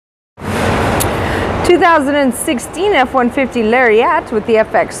2016 F-150 Lariat with the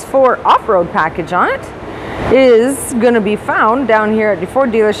FX4 off-road package on it is going to be found down here at the Ford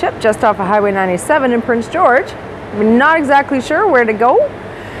dealership just off of Highway 97 in Prince George. I'm not exactly sure where to go.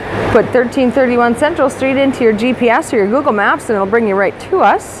 Put 1331 Central Street into your GPS or your Google Maps and it'll bring you right to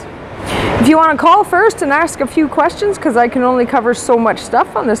us. If you want to call first and ask a few questions, because I can only cover so much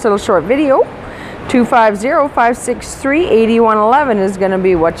stuff on this little short video, 250-563-8111 is going to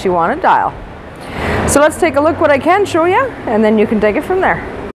be what you want to dial. So let's take a look what I can show you, and then you can take it from there.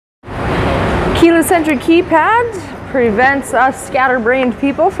 Keyless entry keypad prevents us scatterbrained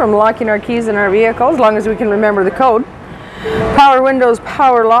people from locking our keys in our vehicle, as long as we can remember the code. Power windows,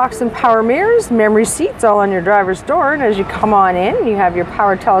 power locks, and power mirrors. Memory seats all on your driver's door, and as you come on in, you have your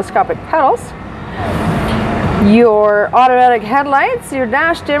power telescopic pedals, your automatic headlights, your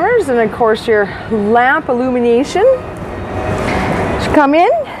dash dimmers, and of course your lamp illumination. As you come in,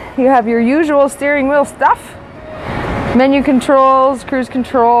 you have your usual steering wheel stuff, menu controls, cruise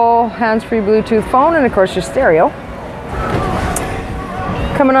control, hands-free Bluetooth phone, and of course your stereo.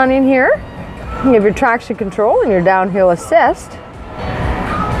 Coming on in here, you have your traction control and your downhill assist.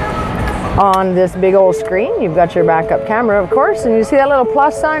 On this big old screen, you've got your backup camera, of course, and you see that little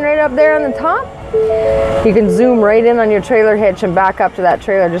plus sign right up there on the top? You can zoom right in on your trailer hitch and back up to that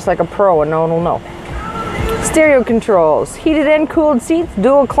trailer just like a pro and no one will know. Stereo controls, heated and cooled seats,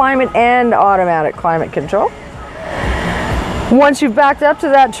 dual climate and automatic climate control. Once you've backed up to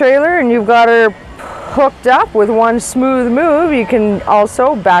that trailer and you've got her hooked up with one smooth move, you can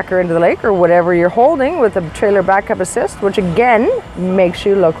also back her into the lake or whatever you're holding with a trailer backup assist, which again makes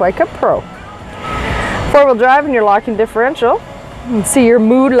you look like a pro. Four-wheel drive and your locking differential. You can see your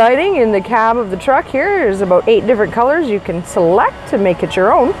mood lighting in the cab of the truck here. There's about 8 different colors you can select to make it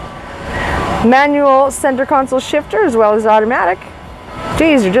your own. Manual center console shifter as well as automatic.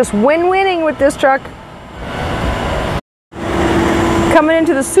 Geez, you're just win-winning with this truck. Coming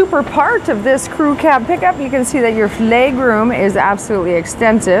into the super part of this crew cab pickup, you can see that your leg room is absolutely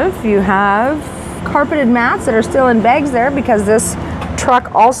extensive. You have carpeted mats that are still in bags there because this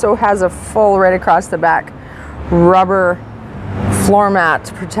truck also has a full right across the back rubber floor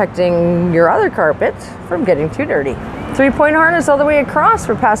mat protecting your other carpet from getting too dirty. 3-point harness all the way across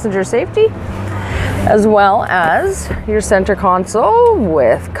for passenger safety, as well as your center console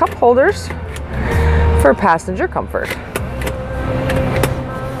with cup holders for passenger comfort.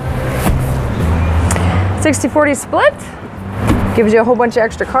 60/40 split gives you a whole bunch of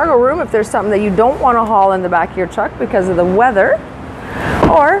extra cargo room if there's something that you don't want to haul in the back of your truck because of the weather,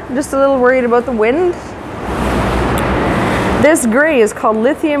 or just a little worried about the wind. This gray is called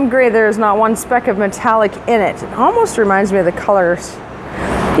Lithium Grey. There is not one speck of metallic in it. It almost reminds me of the colors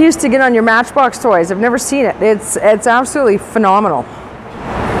you used to get on your Matchbox toys. I've never seen it. It's absolutely phenomenal.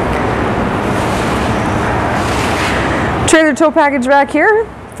 Trailer tow package back here.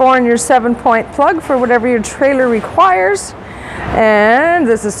 4 in your 7-point plug for whatever your trailer requires. And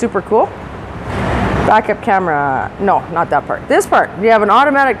this is super cool. Backup camera. No, not that part. This part. You have an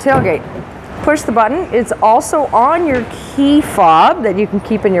automatic tailgate. Push the button. It's also on your key fob that you can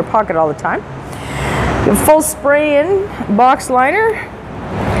keep in your pocket all the time. You have full spray-in box liner,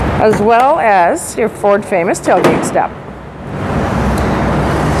 as well as your Ford famous tailgate step.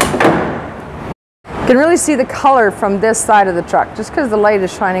 You can really see the color from this side of the truck just because the light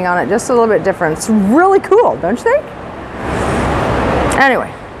is shining on it just a little bit different. It's really cool, don't you think? Anyway,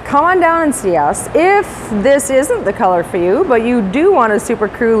 come on down and see us. If this isn't the color for you, but you do want a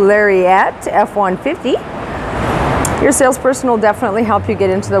SuperCrew Lariat F-150, your salesperson will definitely help you get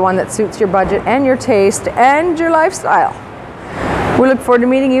into the one that suits your budget and your taste and your lifestyle. We look forward to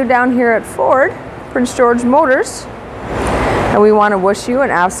meeting you down here at Ford, Prince George Motors, and we want to wish you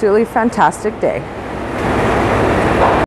an absolutely fantastic day.